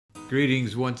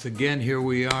Greetings once again. Here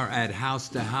we are at House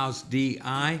to House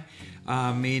DI,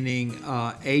 meaning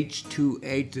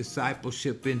H28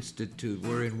 Discipleship Institute.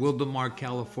 We're in Wildomar,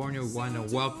 California. We want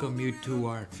to welcome you to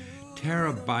our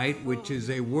TerrorBite, which is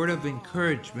a word of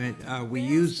encouragement we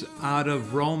use out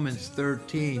of Romans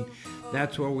 13.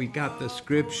 That's where we got the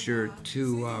scripture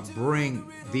to bring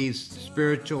these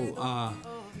spiritual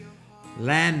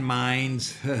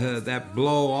landmines that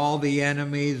blow all the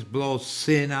enemies, blow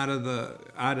sin out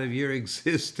of your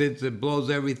existence. It blows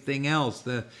everything else.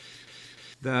 The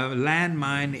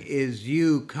landmine is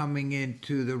you coming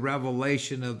into the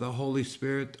revelation of the Holy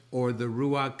Spirit, or the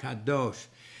Ruach Kadosh.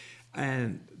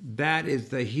 And that is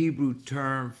the Hebrew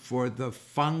term for the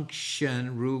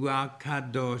function, Ruach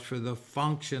Kadosh, for the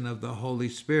function of the Holy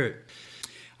Spirit.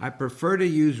 I prefer to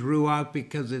use Ruach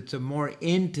because it's a more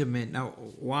intimate. Now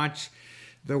watch,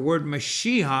 the word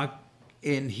Mashiach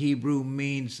in Hebrew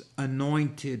means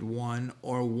anointed one,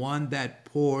 or one that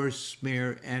pours,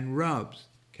 smear, and rubs.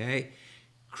 Okay?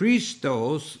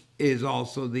 Christos is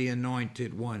also the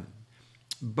anointed one.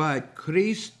 But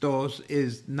Christos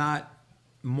is not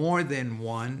more than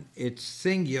one, it's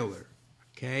singular.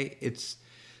 Okay?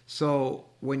 So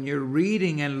when you're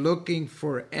reading and looking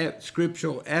for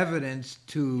scriptural evidence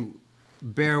to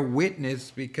bear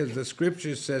witness, because the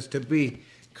scripture says to be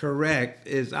correct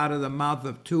is out of the mouth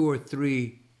of two or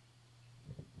three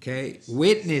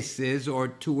witnesses, or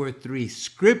two or three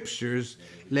scriptures,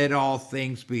 let all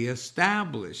things be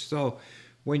established. So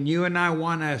when you and I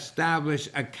want to establish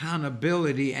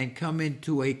accountability and come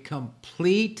into a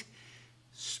complete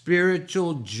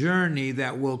spiritual journey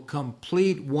that will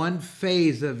complete one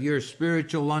phase of your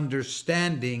spiritual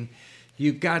understanding,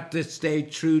 you got to stay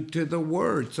true to the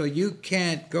word. So you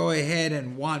can't go ahead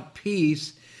and want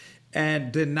peace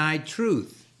and deny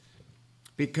truth,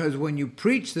 because when you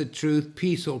preach the truth,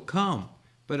 peace will come.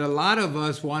 But a lot of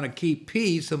us want to keep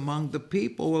peace among the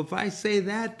people. If I say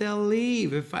that, they'll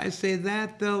leave. If I say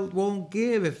that, they won't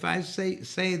give. If I say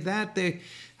that,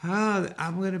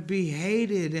 I'm going to be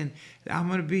hated, and I'm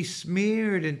going to be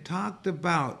smeared and talked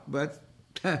about. But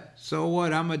so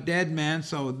what? I'm a dead man,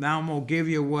 so now I'm going to give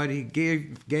you what he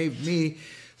gave me,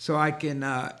 so I can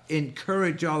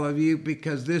encourage all of you,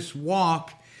 because this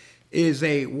walk is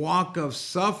a walk of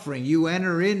suffering. You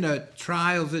enter into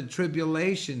trials and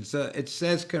tribulations. It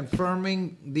says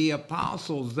confirming the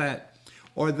apostles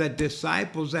or the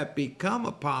disciples that become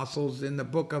apostles in the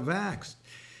book of Acts.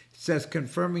 It says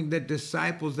confirming the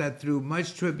disciples that through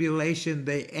much tribulation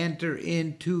they enter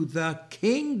into the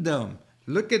kingdom.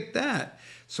 Look at that.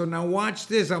 So now watch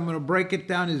this. I'm going to break it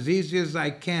down as easy as I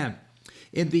can.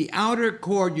 In the outer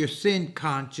court, you're sin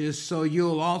conscious, so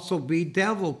you'll also be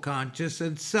devil conscious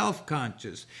and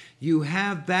self-conscious. You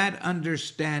have that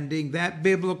understanding, that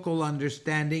biblical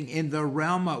understanding, in the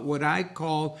realm of what I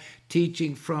call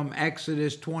teaching from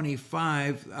Exodus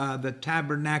 25, the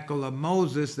tabernacle of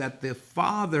Moses, that the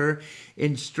Father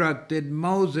instructed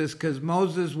Moses, because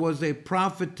Moses was a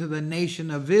prophet to the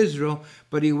nation of Israel,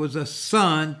 but he was a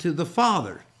son to the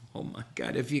Father. Oh my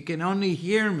God, if you can only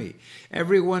hear me.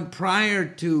 Everyone prior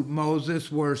to Moses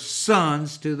were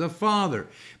sons to the Father.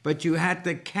 But you had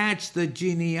to catch the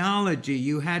genealogy.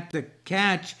 You had to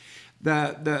catch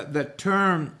the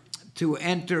term to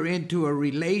enter into a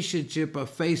relationship of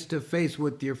face-to-face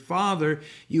with your Father.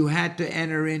 You had to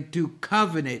enter into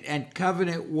covenant. And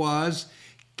covenant was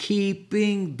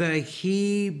keeping the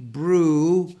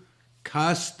Hebrew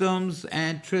customs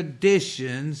and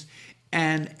traditions,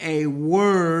 and a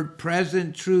word,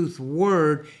 present truth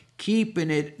word, keeping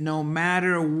it no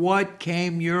matter what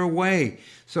came your way.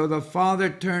 So the Father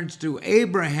turns to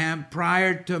Abraham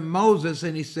prior to Moses,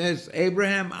 and he says,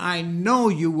 Abraham, I know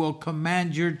you will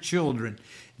command your children.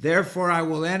 Therefore, I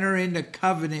will enter into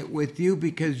covenant with you,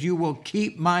 because you will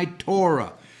keep my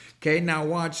Torah. Okay, now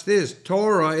watch this.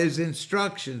 Torah is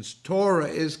instructions. Torah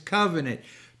is covenant.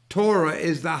 Torah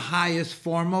is the highest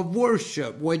form of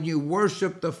worship. When you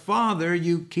worship the Father,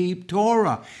 you keep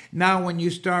Torah. Now, when you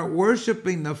start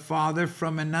worshiping the Father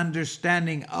from an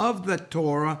understanding of the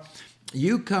Torah,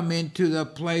 you come into the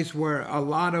place where a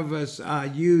lot of us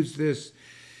use this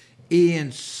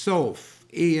Ein Sof.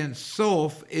 Ein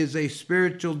Sof is a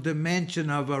spiritual dimension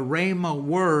of a Rhema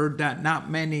word that not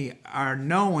many are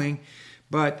knowing,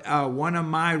 but one of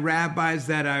my rabbis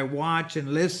that I watch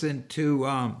and listen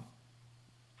to,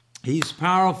 he's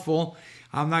powerful.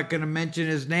 I'm not going to mention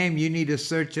his name. You need to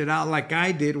search it out like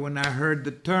I did when I heard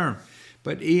the term.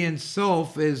 But Ein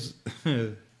Sof is,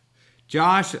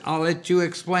 Josh, I'll let you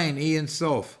explain Ein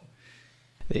Sof.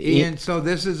 So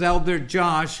this is Elder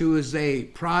Josh, who is a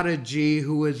prodigy,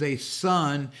 who is a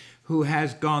son, who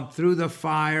has gone through the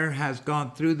fire, has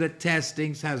gone through the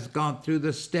testings, has gone through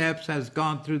the steps, has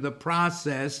gone through the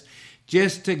process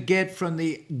just to get from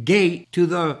the gate to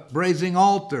the brazen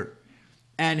altar.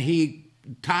 And he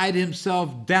tied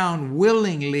himself down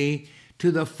willingly to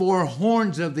the four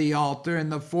horns of the altar, and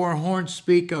the four horns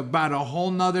speak about a whole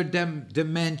nother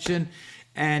dimension.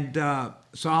 And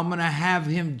so I'm going to have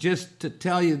him just to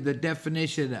tell you the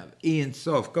definition of Ein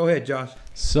Sof. Go ahead, Josh.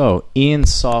 So Ein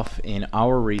Sof, in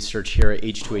our research here at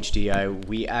H2HDI,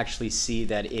 we actually see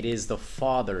that it is the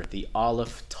Father, the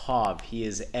Aleph Tav. He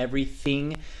is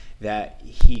everything that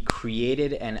he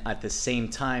created, and at the same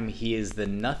time, he is the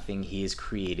nothing he is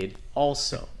created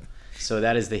also. So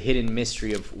that is the hidden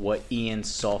mystery of what Ein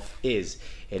Sof is.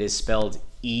 It is spelled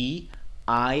E-I-N-S-O-F.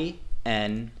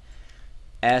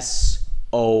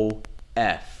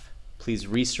 Please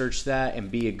research that and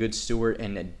be a good steward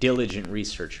and a diligent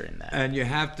researcher in that. And you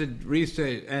have to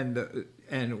research.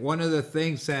 And one of the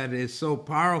things that is so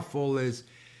powerful is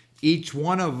each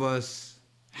one of us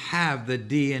have the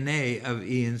DNA of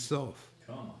Ein Sof.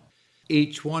 Come on.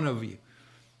 Each one of you.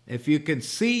 If you can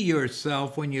see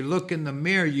yourself, when you look in the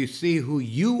mirror, you see who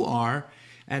you are,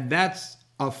 and that's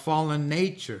a fallen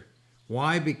nature.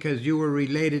 Why? Because you were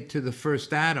related to the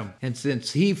first Adam. And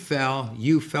since he fell,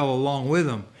 you fell along with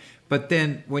him. But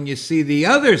then when you see the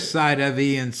other side of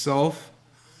Ein Sof,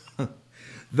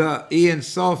 the Ein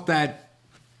Sof that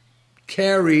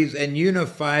carries and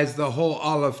unifies the whole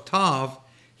Aleph Tav,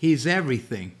 he's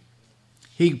everything.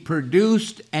 He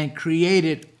produced and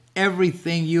created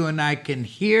everything you and I can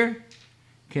hear,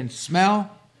 can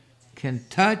smell, can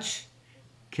touch,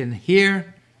 can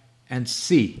hear, and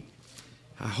see.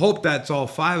 I hope that's all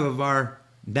five of our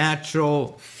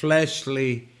natural,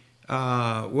 fleshly,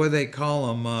 what do they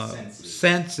call them?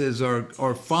 Senses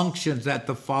or functions that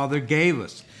the Father gave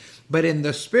us. But in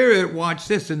the Spirit, watch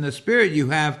this, in the Spirit you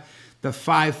have the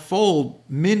fivefold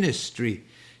ministry.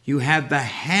 You have the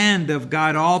hand of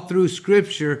God all through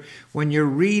Scripture. When you're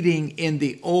reading in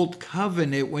the Old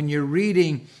Covenant, when you're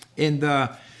reading in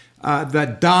the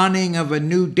dawning of a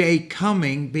new day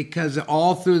coming, because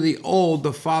all through the Old,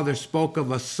 the Father spoke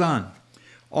of a Son.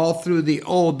 All through the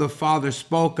Old, the Father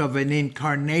spoke of an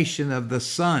incarnation of the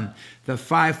Son. The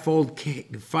fivefold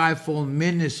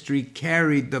ministry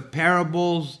carried the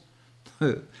parables,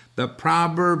 the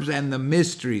Proverbs, and the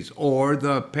mysteries, or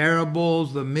the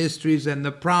parables, the mysteries, and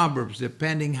the Proverbs,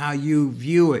 depending how you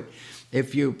view it.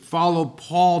 If you follow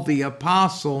Paul the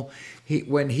Apostle,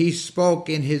 when he spoke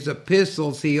in his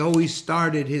epistles, he always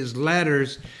started his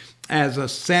letters as a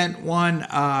sent one.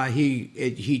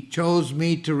 He chose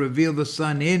me to reveal the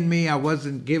Son in me. I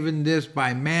wasn't given this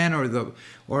by man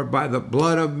or by the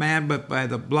blood of man, but by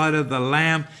the blood of the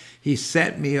Lamb. He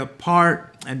set me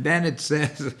apart. And then it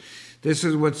says, this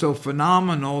is what's so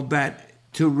phenomenal, that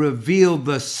to reveal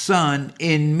the Son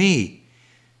in me.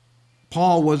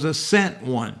 Paul was a sent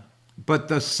one, but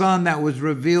the Son that was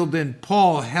revealed in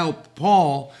Paul helped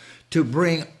Paul to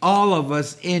bring all of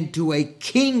us into a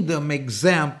kingdom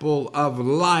example of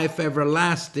life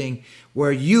everlasting,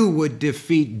 where you would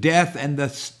defeat death and the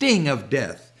sting of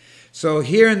death. So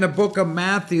here in the book of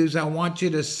Matthew, I want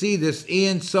you to see this.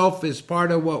 Ein Sof is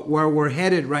part of where we're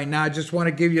headed right now. I just want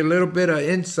to give you a little bit of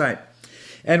insight.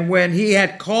 And when he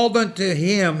had called unto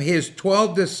him his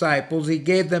 12 disciples, he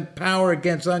gave them power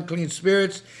against unclean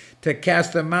spirits to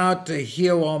cast them out, to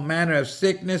heal all manner of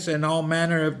sickness and all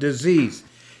manner of disease.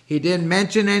 He didn't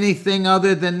mention anything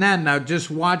other than that. Now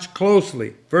just watch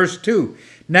closely. Verse 2.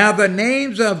 Now the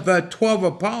names of the 12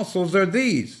 apostles are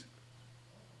these.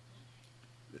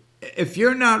 If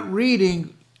you're not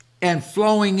reading and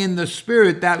flowing in the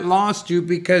Spirit, that lost you,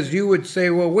 because you would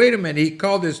say, well, wait a minute, he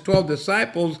called his 12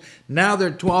 disciples, now they're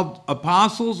 12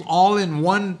 apostles, all in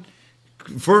one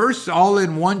verse, all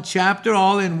in one chapter,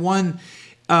 all in one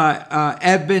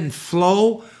ebb and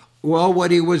flow. Well,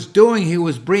 what he was doing, he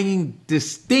was bringing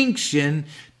distinction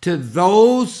to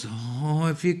those,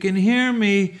 if you can hear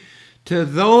me, to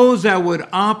those that would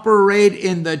operate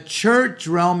in the church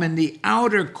realm, in the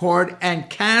outer court, and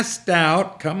cast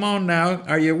out, come on now,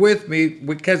 are you with me?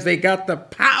 Because they got the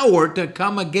power to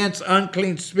come against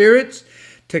unclean spirits,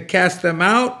 to cast them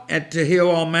out, and to heal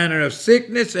all manner of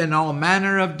sickness and all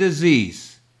manner of disease.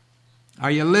 Are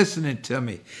you listening to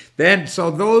me? Then, so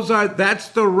that's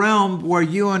the realm where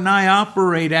you and I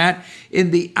operate at, in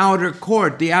the outer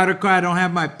court. The outer court, I don't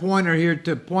have my pointer here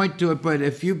to point to it, but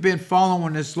if you've been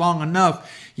following this long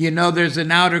enough, you know there's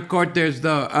an outer court. There's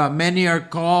the many are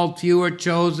called, few are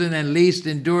chosen, and least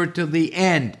endure till the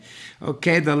end.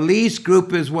 Okay, the least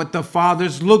group is what the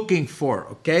Father's looking for.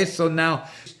 Okay, so now,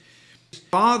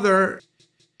 Father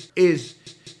is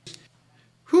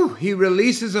He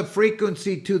releases a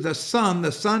frequency to the Son.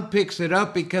 The Son picks it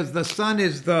up because the Son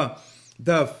is the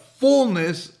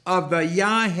fullness of the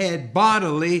Yahuah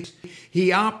bodily.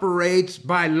 He operates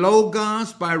by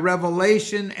Logos, by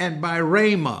revelation, and by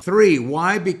Rhema. 3.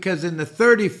 Why? Because in the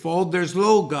 30-fold there's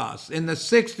Logos. In the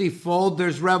 60-fold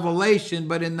there's revelation,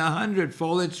 but in the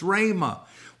 100-fold it's Rhema.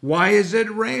 Why is it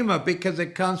Rhema? Because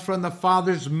it comes from the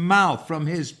Father's mouth, from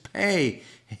his pay.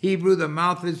 Hebrew, the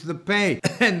mouth is the pay.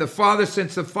 And the Father,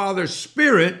 since the Father's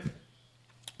Spirit,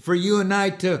 for you and I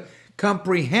to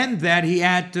comprehend that, he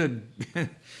had to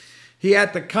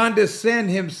condescend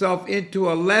himself into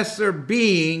a lesser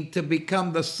being to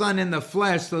become the Son in the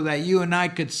flesh so that you and I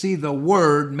could see the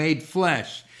Word made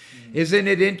flesh. Isn't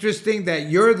it interesting that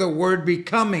you're the Word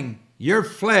becoming, your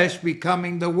flesh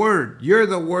becoming the Word? You're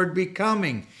the Word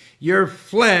becoming, your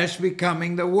flesh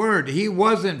becoming the Word. He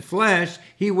wasn't flesh,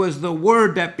 he was the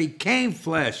Word that became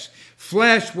flesh.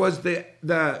 Flesh was the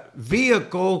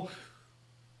vehicle.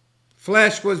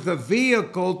 Flesh was the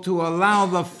vehicle to allow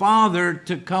the Father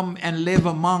to come and live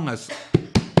among us.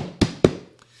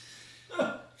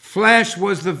 Flesh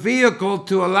was the vehicle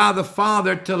to allow the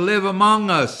Father to live among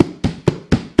us.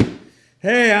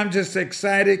 Hey, I'm just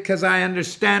excited because I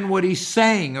understand what he's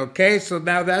saying, okay? So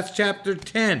now that's chapter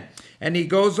 10. And he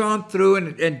goes on through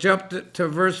and jumped to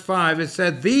verse 5. It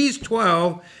said, these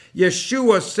 12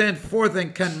 Yahuah sent forth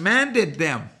and commanded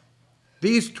them.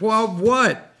 These 12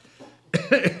 what?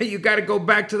 You got to go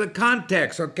back to the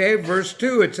context, okay? Verse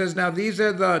 2, it says, now these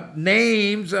are the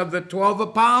names of the 12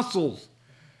 apostles.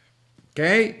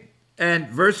 Okay? And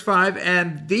verse 5,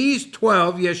 and these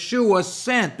 12 Yahuah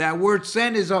sent. That word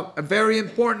sent is a very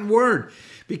important word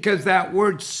because that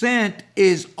word sent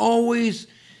is always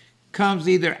comes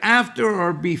either after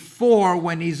or before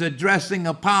when he's addressing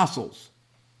apostles.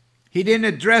 He didn't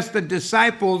address the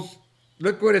disciples.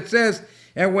 Look what it says.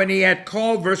 And when he had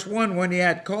called, verse 1, when he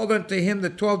had called unto him the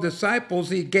 12 disciples,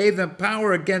 he gave them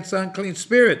power against unclean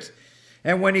spirits.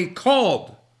 And when he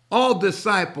called, all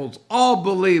disciples, all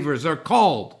believers are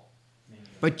called.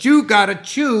 But you got to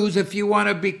choose if you want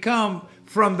to become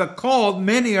from the called.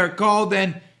 Many are called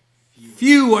and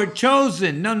few are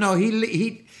chosen. No,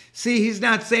 he's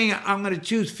not saying I'm going to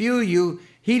choose few of you.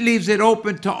 He leaves it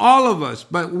open to all of us.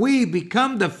 But we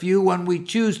become the few when we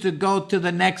choose to go to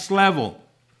the next level.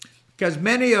 Because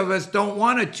many of us don't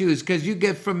want to choose because you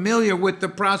get familiar with the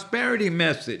prosperity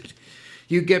message.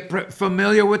 You get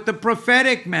familiar with the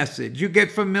prophetic message. You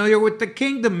get familiar with the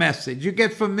kingdom message. You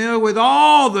get familiar with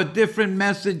all the different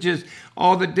messages,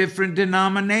 all the different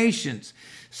denominations.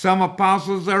 Some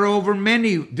apostles are over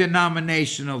many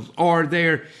denominationals, or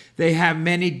they have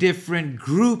many different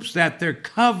groups that they're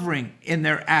covering in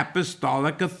their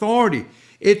apostolic authority.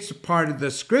 It's part of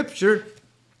the scripture.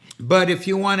 But if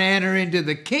you want to enter into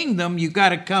the kingdom, you got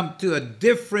to come to a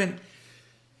different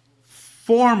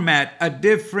format, a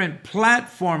different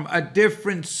platform, a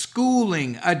different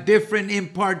schooling, a different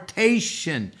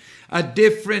impartation, a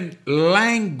different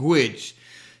language.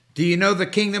 Do you know the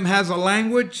kingdom has a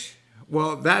language?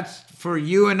 Well, that's for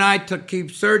you and I to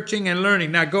keep searching and learning.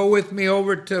 Now go with me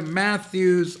over to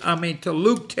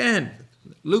Luke 10.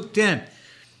 Luke 10.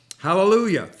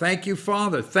 Hallelujah. Thank you,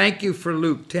 Father. Thank you for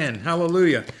Luke 10.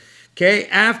 Hallelujah. Okay,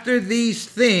 after these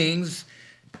things,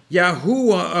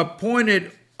 Yahuah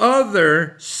appointed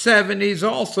other 70s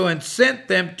also and sent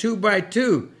them 2 by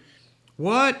 2.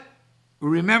 What?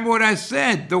 Remember what I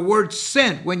said, the word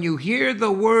sent. When you hear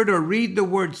the word or read the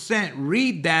word sent,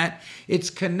 read that. It's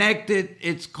connected.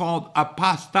 It's called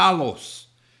apostolos.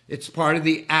 It's part of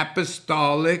the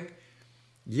apostolic,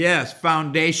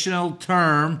 foundational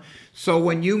term. So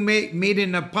when you meet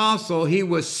an apostle, he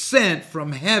was sent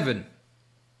from heaven.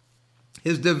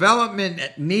 His development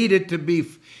needed to be,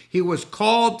 he was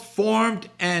called, formed,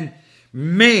 and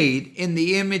made in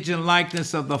the image and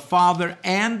likeness of the Father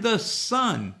and the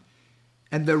Son.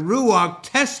 And the Ruach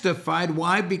testified.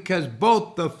 Why? Because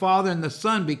both the Father and the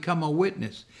Son become a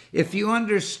witness. If you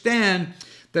understand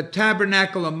the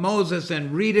tabernacle of Moses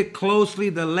and read it closely,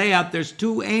 the layout, there's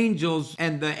 2 angels,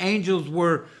 and the angels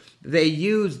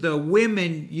the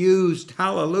women used,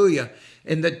 hallelujah.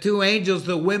 And the 2 angels,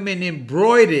 the women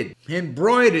embroidered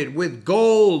with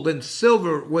gold and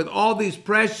silver, with all these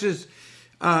precious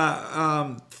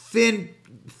thin.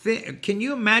 Can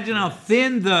you imagine how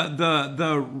thin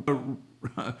the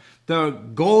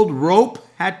gold rope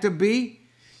had to be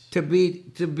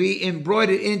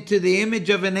embroidered into the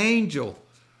image of an angel,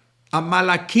 a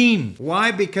malakim? Why?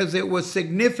 Because it was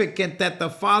significant that the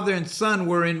Father and Son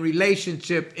were in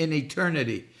relationship in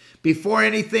eternity. Before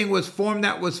anything was formed,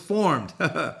 that was formed.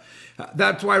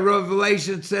 That's why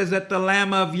Revelation says that the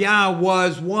Lamb of Yah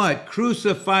was what?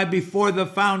 Crucified before the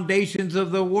foundations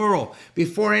of the world.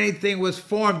 Before anything was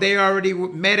formed, they already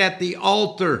met at the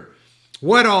altar.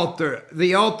 What altar?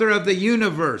 The altar of the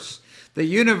universe. The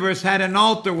universe had an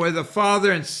altar where the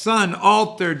Father and Son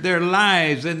altered their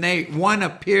lives, and one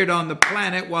appeared on the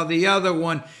planet while the other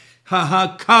one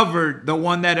covered the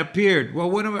one that appeared.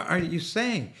 Well, what are you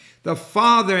saying? The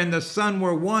Father and the Son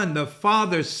were one. The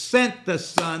Father sent the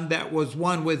Son that was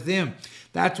one with him.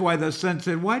 That's why the Son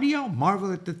said, why do y'all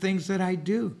marvel at the things that I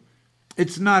do?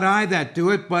 It's not I that do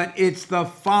it, but it's the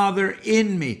Father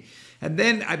in me. And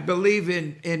then I believe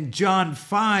in John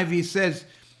 5, he says,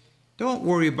 don't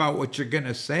worry about what you're going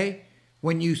to say.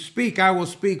 When you speak, I will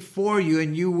speak for you,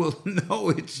 and you will know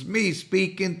it's me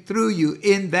speaking through you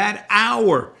in that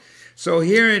hour. So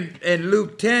here in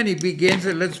Luke 10, he begins,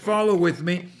 and let's follow with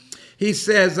me. He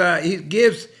says,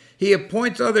 he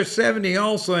appoints other 70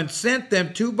 also, and sent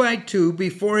them 2 by 2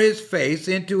 before his face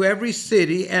into every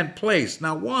city and place.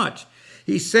 Now watch.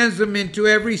 He sends them into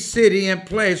every city and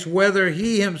place, whether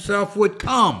he himself would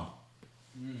come.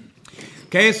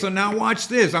 Okay, so now watch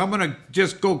this. I'm going to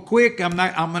just go quick. I'm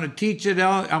going to teach it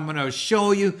out. I'm going to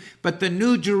show you. But the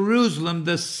New Jerusalem,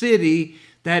 the city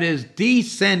that is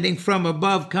descending from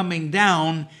above, coming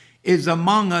down, is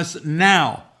among us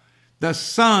now. The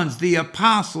sons, the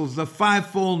apostles, the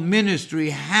fivefold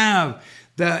ministry have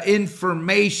the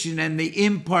information and the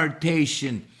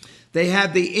impartation. They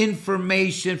have the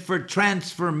information for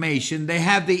transformation. They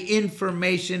have the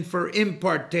information for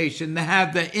impartation. They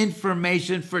have the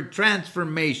information for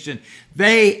transformation.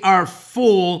 They are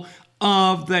full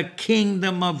of the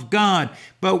kingdom of God.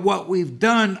 But what we've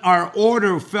done, our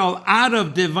order fell out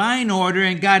of divine order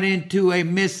and got into a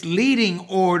misleading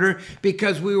order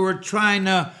because we were trying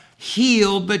to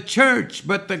heal the church.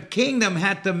 But the kingdom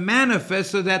had to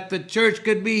manifest so that the church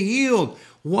could be healed.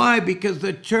 Why? Because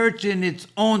the church in its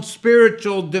own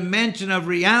spiritual dimension of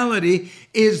reality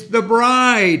is the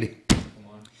bride.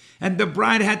 And the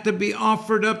bride had to be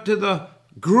offered up to the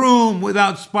groom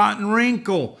without spot and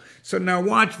wrinkle. So now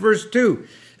watch verse 2.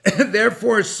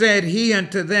 Therefore said he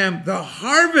unto them, the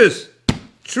harvest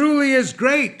truly is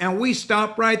great. And we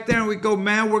stop right there and we go,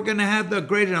 man, we're going to have the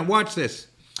greatest. Now watch this.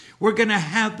 We're going to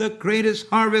have the greatest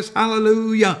harvest.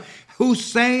 Hallelujah. Who's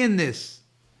saying this?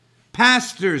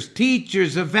 Pastors,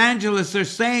 teachers, evangelists are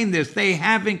saying this. They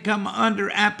haven't come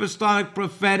under apostolic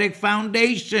prophetic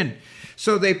foundation.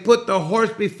 So they put the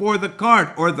horse before the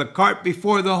cart, or the cart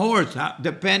before the horse,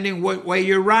 depending what way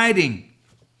you're riding.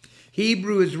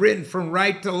 Hebrew is written from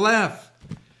right to left.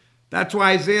 That's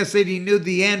why Isaiah said he knew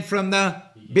the end from the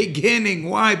beginning.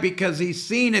 Why? Because he's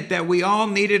seen it that we all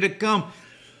needed to come.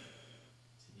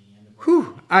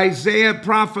 Isaiah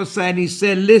prophesied, he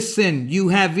said, listen, you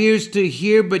have ears to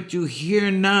hear, but you hear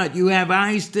not. You have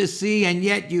eyes to see, and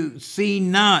yet you see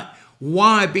not.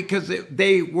 Why? Because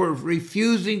they were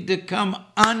refusing to come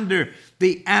under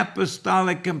the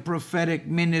apostolic and prophetic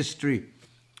ministry.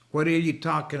 What are you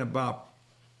talking about,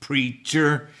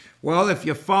 preacher? Well, if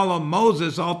you follow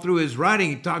Moses all through his writing,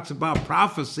 he talks about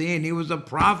prophecy, and he was a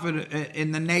prophet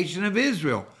in the nation of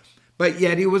Israel. But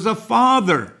yet he was a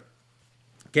father.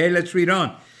 Okay, let's read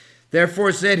on.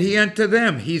 Therefore said he unto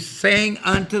them, he's saying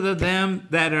unto them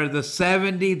that are the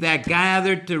 70 that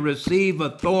gathered to receive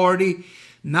authority,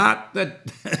 not the,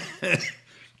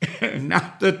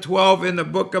 not the 12 in the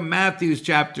book of Matthew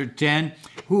chapter 10,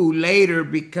 who later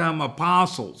become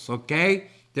apostles, okay?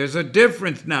 There's a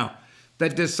difference now. The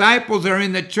disciples are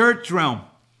in the church realm.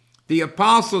 The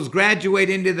apostles graduate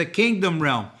into the kingdom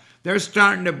realm. They're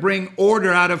starting to bring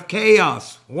order out of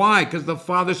chaos. Why? Because the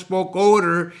Father spoke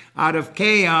order out of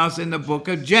chaos in the book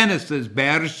of Genesis,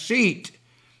 Bereshit.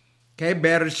 Okay,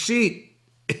 Bereshit.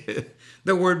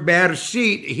 The word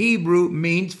Bereshit, Hebrew,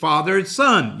 means father and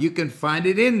son. You can find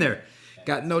it in there.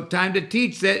 Got no time to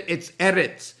teach that. It's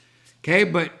Eretz. Okay,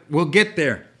 but we'll get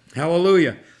there.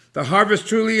 Hallelujah. The harvest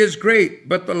truly is great,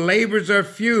 but the labors are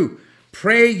few.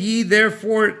 Pray ye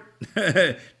therefore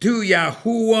to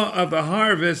Yahuah of the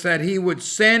harvest that he would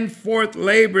send forth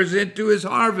laborers into his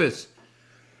harvest.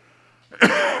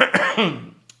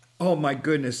 Oh my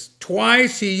goodness.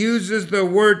 Twice he uses the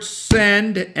word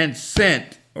send and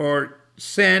sent, or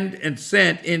send and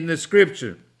sent in the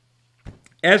scripture.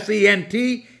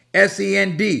 S-E-N-T,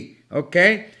 S-E-N-D.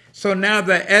 Okay? So now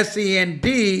the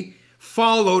S-E-N-D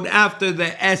followed after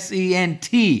the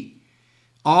S-E-N-T.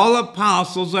 All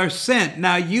apostles are sent.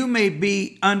 Now you may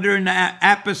be under an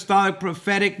apostolic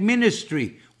prophetic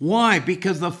ministry. Why?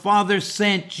 Because the Father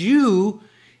sent you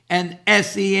and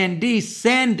SEND,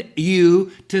 send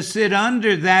you to sit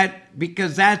under that,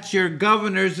 because that's your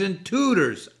governors and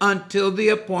tutors until the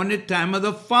appointed time of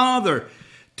the Father,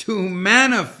 to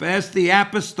manifest the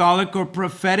apostolic or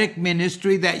prophetic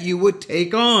ministry that you would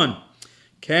take on.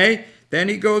 Okay? Then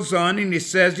he goes on and he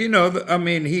says,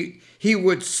 he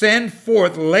would send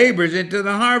forth laborers into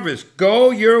the harvest.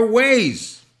 Go your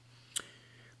ways.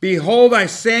 Behold, I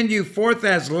send you forth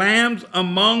as lambs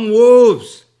among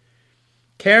wolves.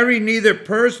 Carry neither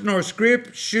purse nor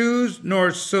scrip, shoes, nor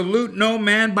salute no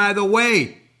man by the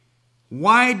way.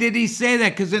 Why did he say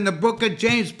that? Because in the book of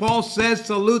James, Paul says,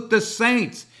 salute the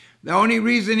saints. The only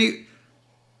reason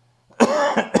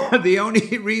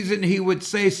he would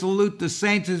say salute the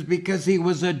saints is because he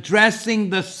was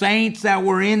addressing the saints that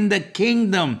were in the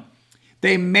kingdom.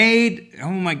 They made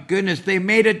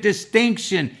a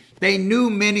distinction. They knew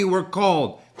many were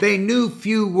called. They knew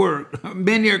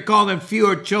many are called and few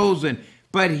are chosen.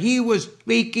 But he was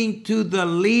speaking to the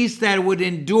least that would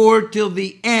endure till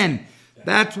the end.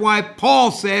 That's why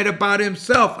Paul said about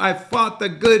himself, I fought the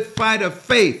good fight of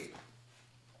faith.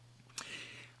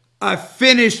 I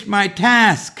finished my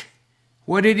task.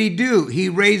 What did he do? He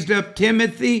raised up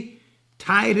Timothy,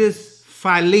 Titus,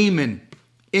 Philemon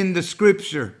in the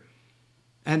scripture.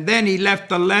 And then he left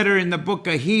the letter in the book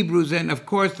of Hebrews. And of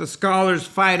course, the scholars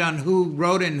fight on who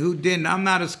wrote and who didn't. I'm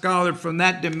not a scholar from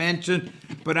that dimension,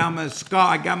 but I'm a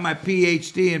scholar. I got my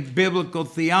PhD in biblical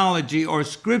theology or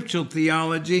scriptural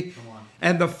theology.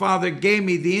 And the Father gave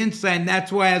me the insight. And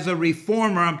that's why, as a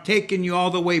reformer, I'm taking you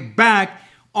all the way back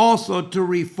also to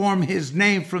reform his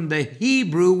name from the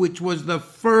Hebrew, which was the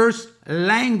first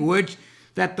language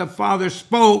that the Father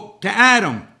spoke to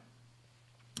Adam.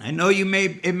 I know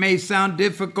it may sound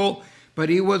difficult, but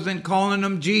he wasn't calling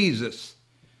him Jesus.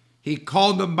 He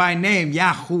called him by name,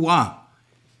 Yahuah.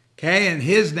 Okay, and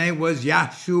his name was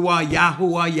Yahuah,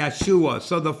 Yeshua.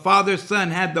 So the Father,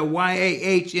 Son had the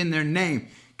Y-A-H in their name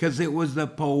because it was the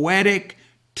poetic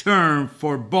term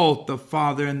for both the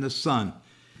Father and the Son.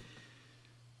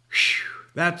 Whew.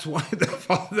 That's why the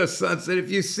Father, Son said, if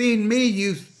you've seen me,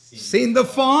 you've seen the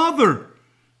Father.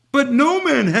 But no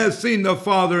man has seen the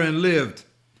Father and lived.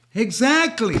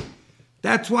 Exactly.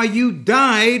 That's why you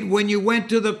died when you went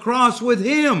to the cross with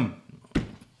him.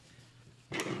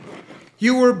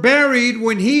 You were buried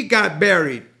when he got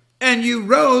buried. And you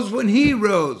rose when he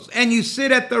rose. And you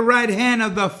sit at the right hand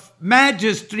of the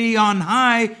majesty on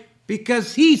high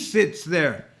because he sits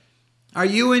there. Are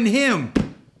you in him?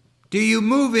 Do you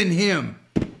move in him?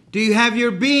 Do you have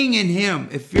your being in him?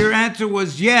 If your answer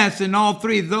was yes in all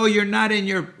three, though you're not in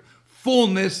your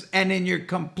fullness and in your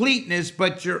completeness,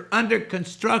 but you're under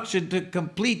construction to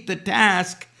complete the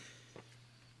task.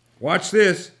 Watch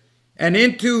this. And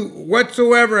into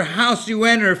whatsoever house you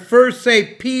enter, first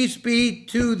say, peace be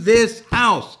to this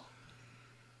house.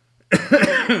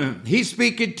 He's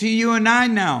speaking to you and I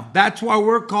now. That's why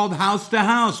we're called house to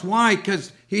house. Why?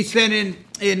 Because he said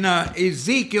in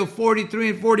Ezekiel 43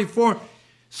 and 44,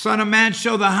 Son of man,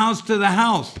 show the house to the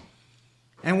house.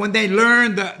 And when they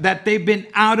learn that they've been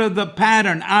out of the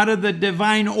pattern, out of the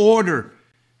divine order,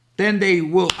 then they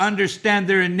will understand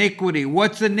their iniquity.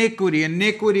 What's iniquity?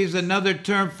 Iniquity is another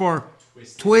term for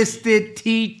twisted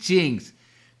teachings.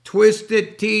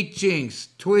 Twisted teachings.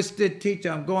 Twisted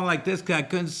teaching. I'm going like this because I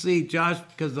couldn't see Josh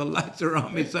because the lights are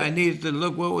on me, so I needed to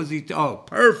look. What was he? Oh,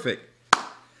 perfect.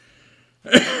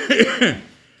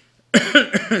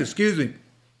 Excuse me.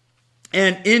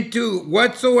 And into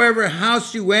whatsoever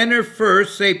house you enter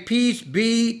first, say, peace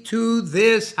be to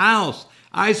this house.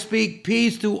 I speak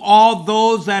peace to all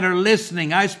those that are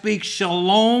listening. I speak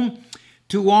shalom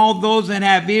to all those that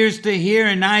have ears to hear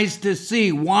and eyes to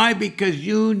see. Why? Because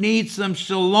you need some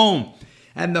shalom.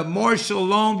 And the more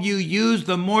shalom you use,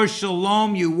 the more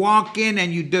shalom you walk in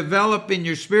and you develop in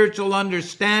your spiritual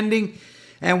understanding.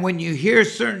 And when you hear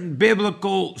certain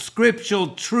biblical scriptural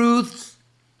truths,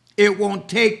 it won't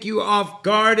take you off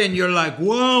guard and you're like,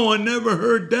 whoa, I never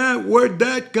heard that. Where'd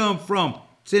that come from?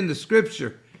 It's in the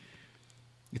scripture.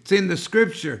 It's in the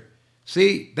scripture.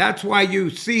 See, that's why you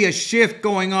see a shift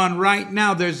going on right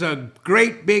now. There's a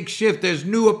great big shift. There's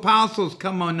new apostles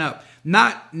coming up.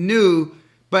 Not new,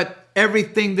 but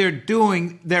everything they're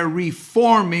doing, they're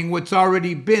reforming what's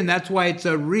already been. That's why it's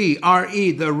a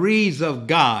R-E, the reeds of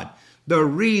God, the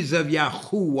reeds of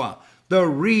Yahuah, the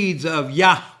reeds of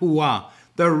Yahuah.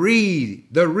 The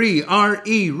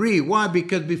R-E. Why?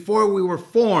 Because before we were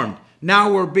formed,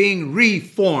 now we're being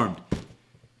reformed.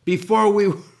 Before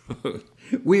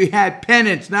we had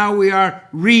penance, now we are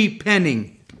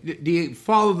repenning. Do you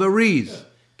follow the reeds?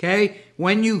 Okay?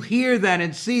 When you hear that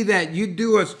and see that, you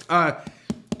do a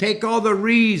Take all the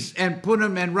re's and put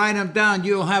them and write them down.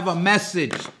 You'll have a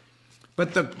message.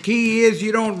 But the key is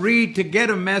you don't read to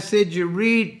get a message. You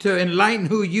read to enlighten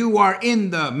who you are in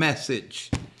the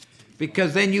message.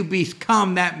 Because then you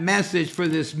become that message for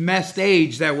this messed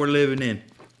age that we're living in.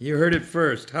 You heard it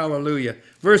first. Hallelujah.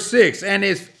 Verse 6, and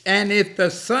if the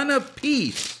Son of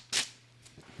Peace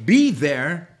be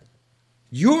there,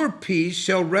 your peace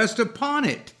shall rest upon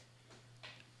it.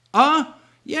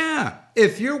 Yeah.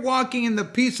 If you're walking in the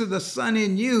peace of the Son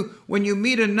in you, when you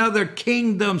meet another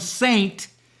kingdom saint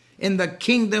in the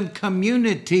kingdom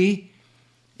community,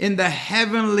 in the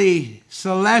heavenly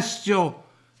celestial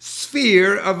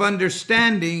sphere of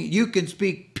understanding, you can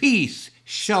speak peace,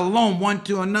 shalom, one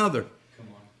to another.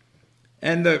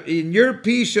 And your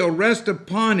peace shall rest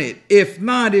upon it. If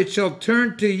not, it shall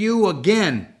turn to you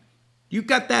again. You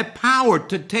got that power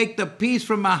to take the peace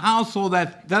from a household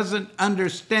that doesn't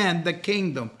understand the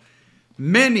kingdom.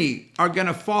 Many are going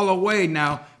to fall away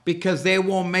now because they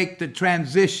won't make the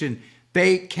transition.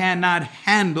 They cannot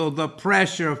handle the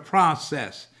pressure of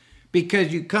process.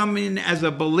 Because you come in as a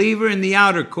believer in the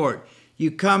outer court. You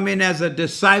come in as a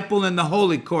disciple in the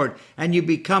holy court, and you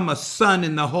become a son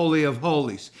in the holy of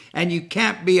holies. And you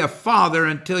can't be a father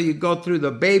until you go through the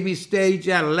baby stage,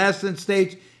 adolescent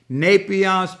stage,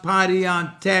 napios,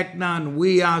 padion, teknon,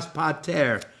 weos,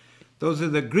 pater. Those are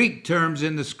the Greek terms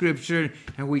in the scripture,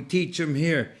 and we teach them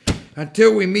here.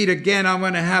 Until we meet again, I'm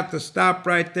going to have to stop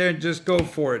right there and just go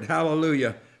for it.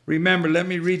 Hallelujah. Remember, let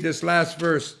me read this last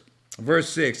verse, verse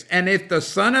 6. And if the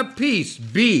Son of Peace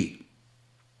be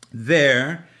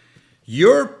there,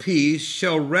 your peace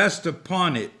shall rest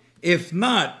upon it. If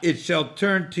not, it shall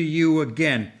turn to you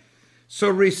again. So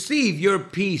receive your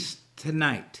peace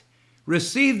tonight.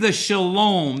 Receive the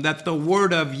shalom that the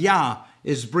word of Yah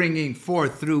is bringing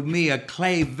forth through me, a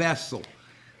clay vessel.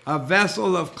 A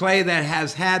vessel of clay that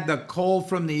has had the coal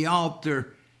from the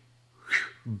altar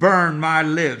burn my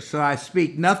lips. So I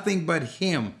speak nothing but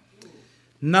him,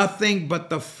 nothing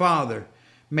but the Father.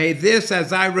 May this,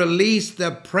 as I release the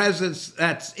presence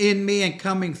that's in me and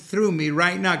coming through me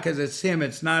right now, because it's him,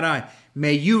 it's not I,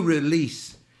 may you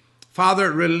release.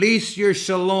 Father, release your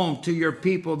shalom to your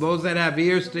people, those that have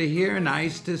ears to hear and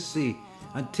eyes to see.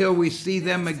 Until we see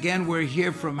them again, we're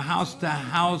here from house to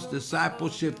house,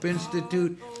 Discipleship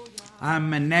Institute.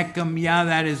 I'm Menekem Yah,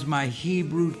 that is my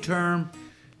Hebrew term,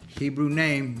 Hebrew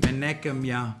name, Menekem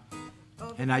Yah.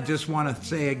 And I just want to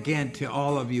say again to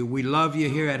all of you, we love you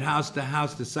here at House to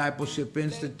House Discipleship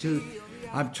Institute.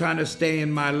 I'm trying to stay in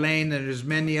my lane, and there's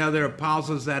many other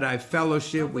apostles that I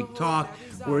fellowship. We talk.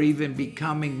 We're even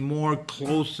becoming more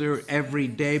closer every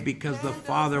day because the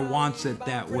Father wants it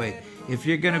that way. If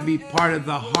you're going to be part of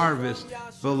the harvest,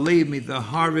 believe me, the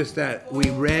harvest that we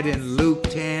read in Luke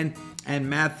 10 and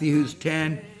Matthew's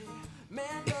 10,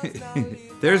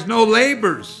 there's no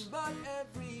labors.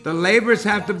 The laborers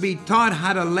have to be taught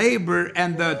how to labor,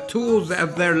 and the tools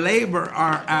of their labor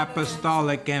are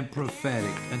apostolic and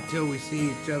prophetic. Until we see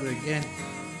each other again,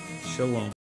 shalom.